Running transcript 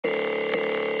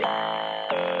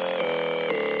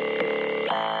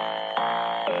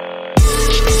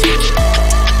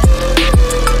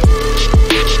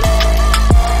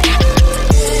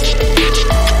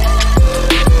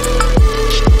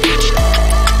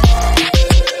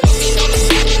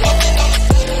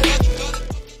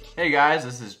Hey guys,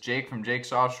 this is Jake from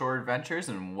Jake's Offshore Adventures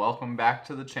and welcome back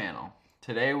to the channel.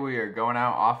 Today we are going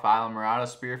out off Islamorada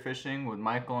spearfishing with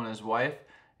Michael and his wife.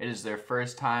 It is their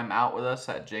first time out with us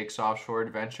at Jake's Offshore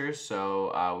Adventures,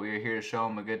 so we are here to show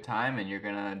them a good time and you're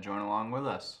going to join along with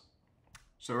us.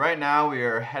 So right now we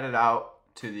are headed out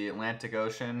to the Atlantic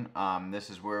Ocean. This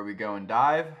is where we go and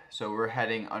dive. So we're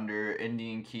heading under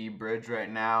Indian Key Bridge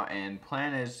right now, and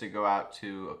plan is to go out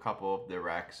to a couple of the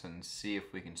wrecks and see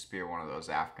if we can spear one of those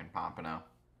African pompano.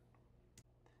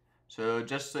 So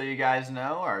just so you guys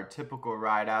know, our typical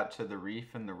ride out to the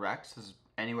reef and the wrecks is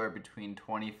anywhere between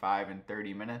 25 and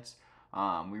 30 minutes.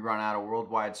 We run out of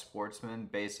Worldwide Sportsman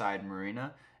Bayside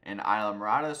Marina in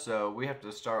Islamorada, so we have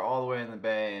to start all the way in the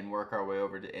bay and work our way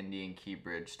over to Indian Key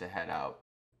Bridge to head out.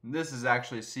 This is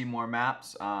actually Seymour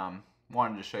Maps.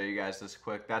 Wanted to show you guys this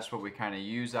quick. That's what we kind of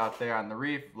use out there on the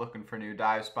reef, looking for new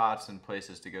dive spots and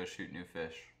places to go shoot new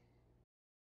fish.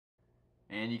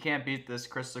 And you can't beat this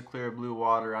crystal clear blue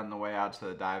water on the way out to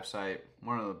the dive site.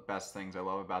 One of the best things I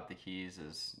love about the Keys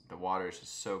is the water is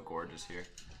just so gorgeous here.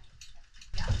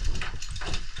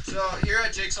 So here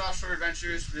at Jake's Offshore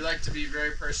Adventures, we like to be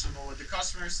very personable with the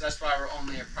customers. That's why we're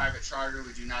only a private charter.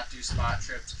 We do not do spot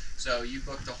trips. So you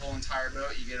book the whole entire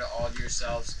boat, you get it all to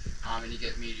yourselves, and you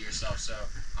get me to yourself. So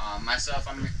myself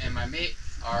and my mate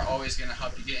are always going to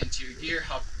help you get into your gear,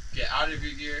 help get out of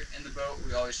your gear in the boat.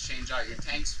 We always change out your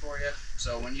tanks for you.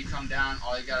 So when you come down,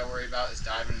 all you got to worry about is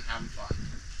diving and having fun.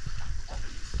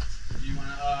 You want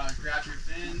to grab your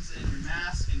fins and your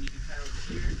mask, and you can head over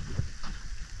here.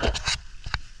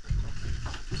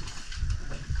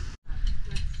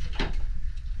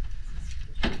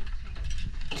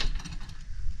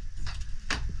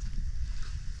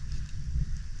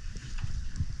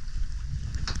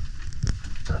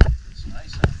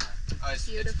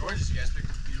 It's gorgeous. You guys picked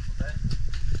a beautiful day.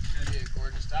 It's going to be a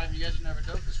gorgeous dive. You guys have never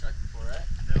dove this wreck before, right?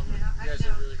 No. You guys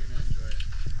are really going to enjoy it.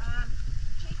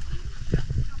 Jake, can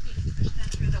you help me to push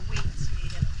that through the weights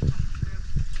needed to come through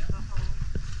the hole?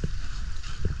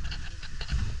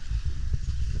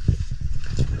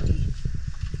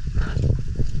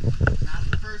 Not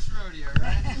the first rodeo,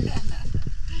 right?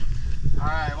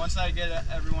 Alright, once I get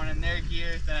everyone in their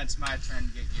gear, then it's my turn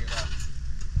to get geared up.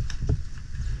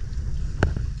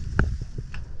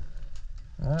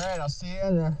 Alright, I'll see you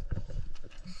in there.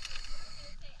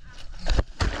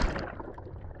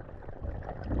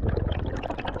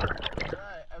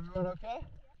 Alright, everyone okay?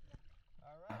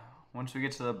 Alright. Once we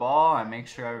get to the ball, I make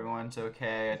sure everyone's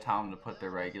okay. I tell them to put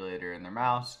their regulator in their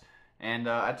mouths, and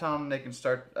I tell them they can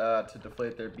start to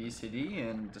deflate their BCD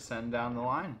and descend down the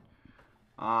line.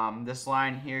 This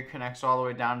line here connects all the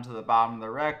way down to the bottom of the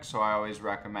wreck, so I always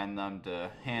recommend them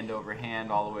to hand over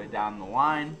hand all the way down the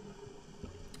line.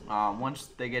 Once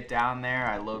they get down there,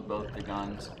 I load both the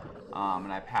guns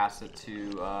and I pass it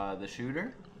to the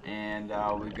shooter, and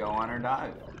we go on our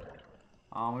dive.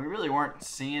 We really weren't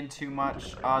seeing too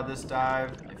much this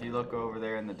dive. If you look over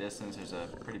there in the distance, there's a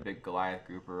pretty big Goliath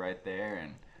grouper right there,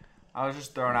 and I was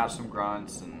just throwing out some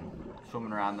grunts and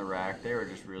swimming around the wreck. They were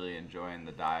just really enjoying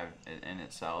the dive in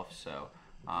itself, so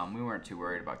we weren't too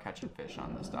worried about catching fish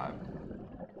on this dive.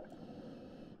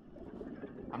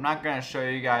 I'm not going to show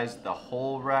you guys the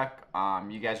whole wreck.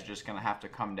 You guys are just going to have to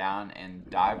come down and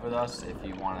dive with us if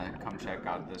you want to come check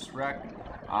out this wreck.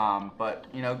 But,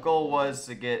 you know, goal was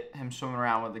to get him swimming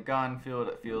around with a gun, feel what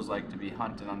it feels like to be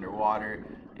hunting underwater.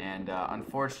 And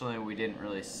unfortunately, we didn't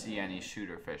really see any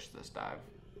shooter fish this dive.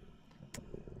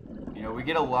 You know, we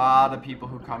get a lot of people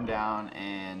who come down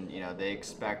and, you know, they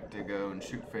expect to go and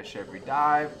shoot fish every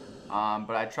dive.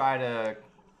 But I try to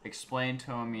explain to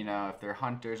them, you know, if they're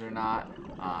hunters or not.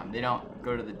 They don't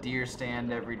go to the deer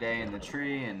stand every day in the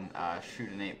tree and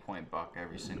shoot an 8-point buck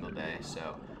every single day.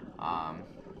 So,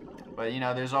 but you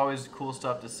know, there's always cool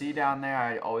stuff to see down there.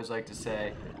 I always like to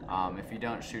say, if you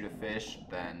don't shoot a fish,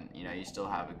 then you know you still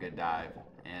have a good dive,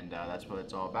 and that's what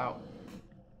it's all about.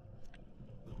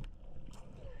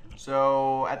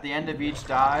 So at the end of each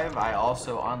dive, I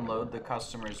also unload the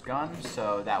customer's gun,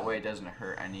 so that way it doesn't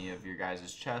hurt any of your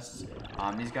guys' chests.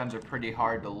 These guns are pretty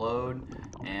hard to load,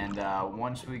 and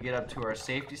once we get up to our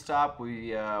safety stop,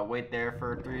 we wait there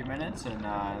for 3 minutes, and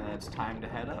then it's time to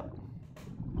head up.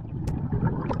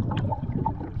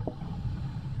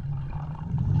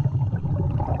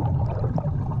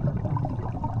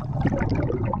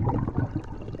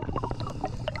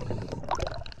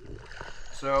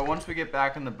 So once we get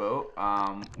back in the boat,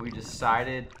 we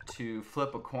decided to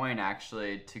flip a coin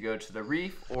actually to go to the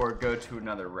reef or go to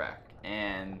another wreck.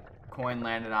 And coin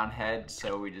landed on head,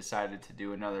 so we decided to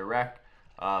do another wreck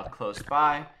close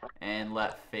by and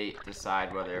let fate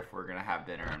decide whether if we're gonna have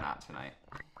dinner or not tonight.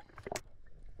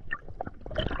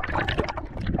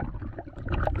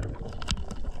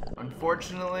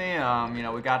 Unfortunately,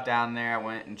 we got down there. I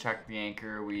went and checked the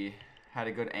anchor. We had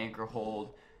a good anchor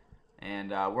hold,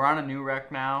 and we're on a new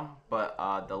wreck now, but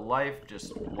the life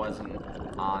just wasn't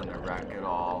on the wreck at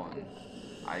all, and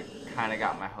I kind of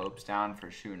got my hopes down for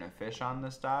shooting a fish on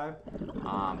this dive.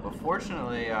 But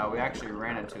fortunately, we actually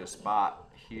ran into a spot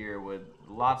here with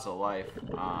lots of life.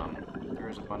 There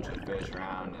was a bunch of fish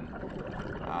around, and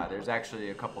there's actually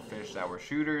a couple fish that were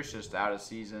shooters, just out of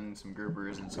season, some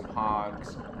groupers and some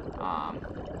hogs.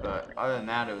 But other than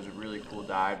that, it was a really cool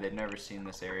dive. They'd never seen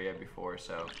this area before,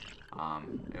 so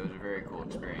it was a very cool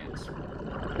experience.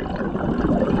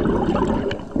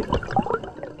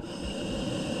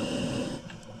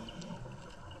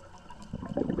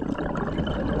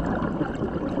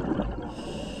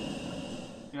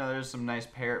 There's some nice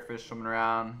parrotfish swimming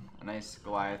around, a nice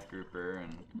Goliath grouper,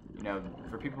 and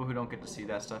for people who don't get to see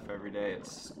that stuff every day,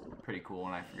 it's pretty cool,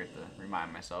 and I forget to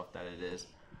remind myself that it is.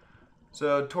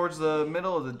 So towards the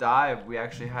middle of the dive, we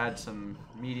actually had some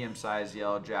medium-sized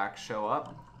yellow jacks show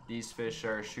up. These fish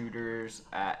are shooters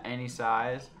at any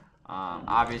size.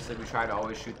 Obviously, we try to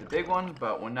always shoot the big one,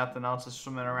 but when nothing else is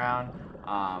swimming around,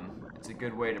 it's a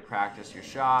good way to practice your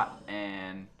shot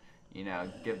and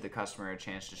give the customer a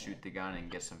chance to shoot the gun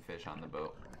and get some fish on the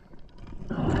boat.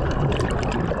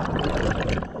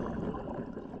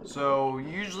 So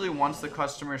usually once the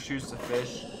customer shoots the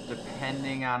fish,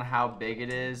 depending on how big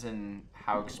it is and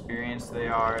how experienced they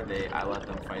are, I let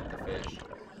them fight the fish.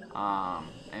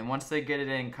 And once they get it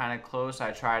in kind of close,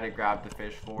 I try to grab the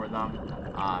fish for them.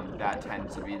 That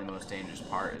tends to be the most dangerous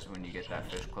part, is when you get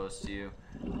that fish close to you.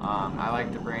 I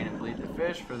like to brain and bleed the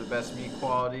fish for the best meat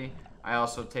quality. I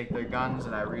also take their guns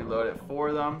and I reload it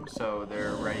for them, so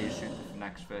they're ready to shoot the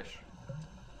next fish.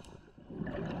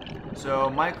 So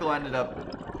Michael ended up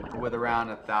with around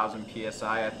 1,000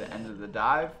 PSI at the end of the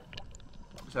dive.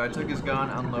 So I took his gun,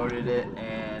 unloaded it,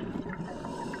 and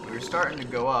we were starting to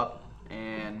go up,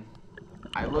 and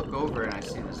I look over and I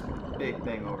see this big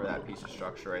thing over that piece of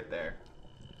structure right there.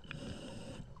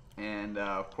 And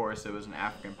of course it was an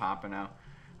African pompano.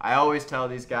 I always tell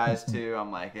these guys too,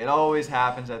 I'm like, it always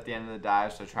happens at the end of the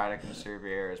dive, so try to conserve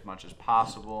your air as much as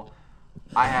possible.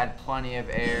 I had plenty of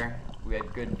air, we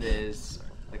had good viz,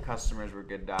 the customers were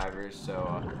good divers,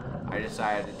 so I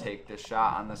decided to take this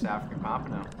shot on this African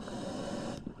pompano.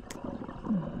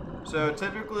 So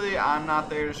typically I'm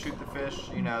not there to shoot the fish,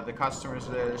 the customers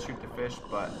are there to shoot the fish,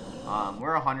 but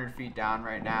we're 100 feet down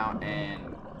right now,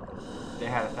 and they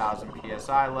had 1,000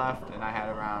 PSI left, and I had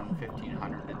around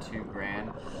 1,500 to 2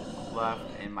 grand left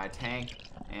in my tank,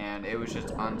 and it was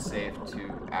just unsafe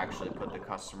to actually put the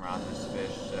customer on this fish.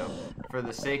 So for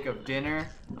the sake of dinner,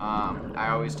 I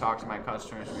always talk to my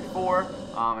customers before,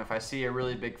 if I see a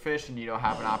really big fish and you don't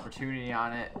have an opportunity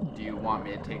on it, do you want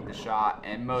me to take the shot?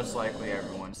 And most likely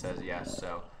everyone says yes.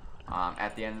 So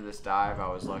at the end of this dive, I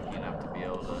was lucky enough to be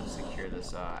able to secure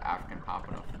this African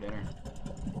pompano for dinner.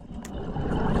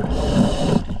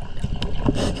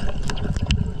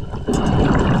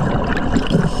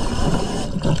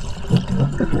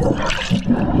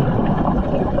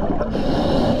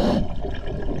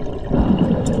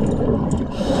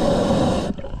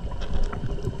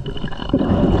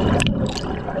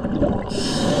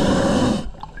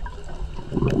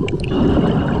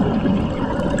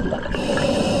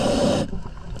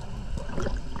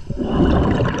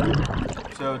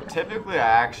 So typically I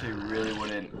actually really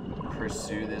wouldn't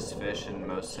pursue this fish in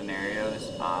most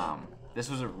scenarios. This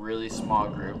was a really small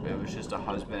group. It was just a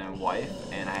husband and wife,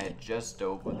 and I had just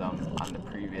dove with them on the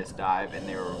previous dive, and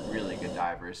they were really good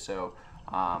divers. So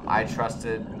I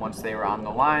trusted once they were on the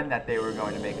line that they were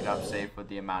going to make it up safe with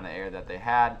the amount of air that they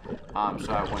had.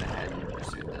 So I went ahead and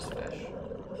pursued this fish.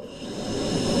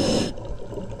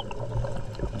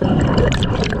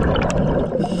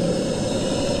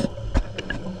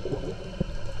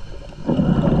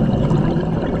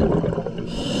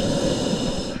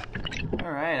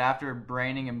 After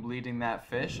braining and bleeding that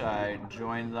fish, I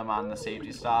joined them on the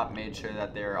safety stop, made sure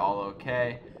that they were all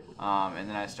okay, and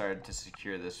then I started to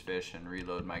secure this fish and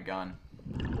reload my gun.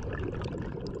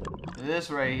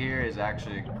 This right here is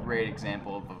actually a great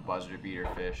example of a buzzer beater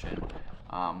fish, and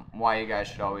why you guys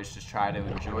should always just try to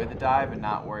enjoy the dive and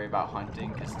not worry about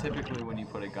hunting, because typically when you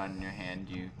put a gun in your hand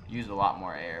you use a lot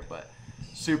more air. But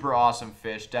super awesome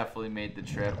fish, definitely made the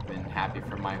trip, and happy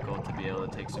for Michael to be able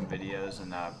to take some videos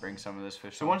and bring some of this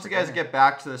fish. So once you guys get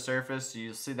back to the surface,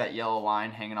 you'll see that yellow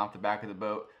line hanging off the back of the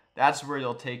boat. that's where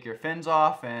you'll take your fins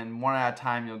off, and one at a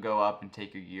time you'll go up and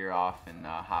take your gear off and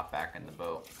hop back in the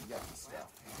boat.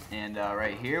 And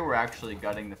right here we're actually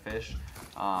gutting the fish,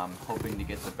 hoping to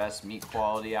get the best meat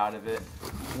quality out of it.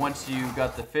 Once you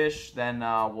gut the fish, then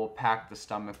we'll pack the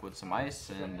stomach with some ice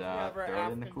and throw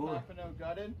it in the cooler.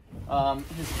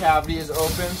 His cavity is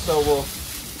open, so we'll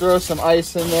throw some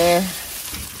ice in there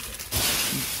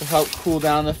to help cool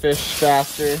down the fish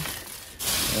faster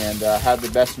and have the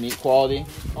best meat quality.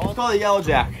 It's called a yellow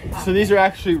jack. So these are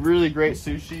actually really great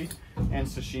sushi and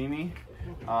sashimi,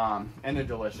 and they're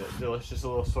delicious. Delicious, a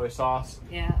little soy sauce.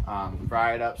 Yeah.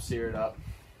 Fry it up, sear it up.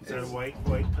 Is that a white?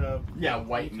 Yeah,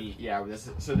 white meat. Yeah.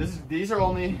 These are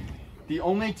the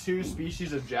only two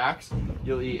species of jacks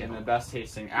you'll eat, and the best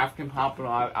tasting. African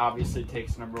pompano obviously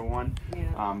takes number one,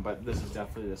 Yeah. but this is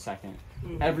definitely the second.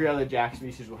 Every other jack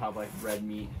species will have like red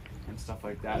meat and stuff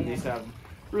like that. Yeah. These have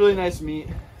really nice meat.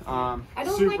 I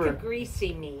don't like a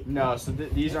greasy meat. No, so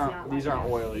these aren't like that.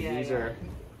 oily. Yeah,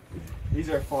 These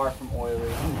are far from oily.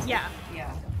 Yeah.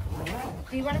 Yeah.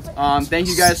 Do you want to put Thank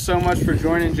you guys so much for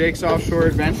joining Jake's Offshore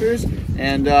Adventures,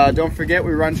 and don't forget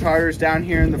we run charters down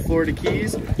here in the Florida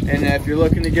Keys, and if you're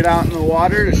looking to get out in the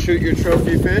water to shoot your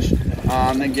trophy fish,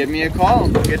 then give me a call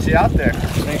and we'll get you out there.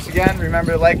 Thanks again.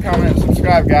 Remember to like, comment, and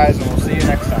subscribe, guys, and we'll see you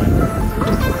next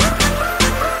time.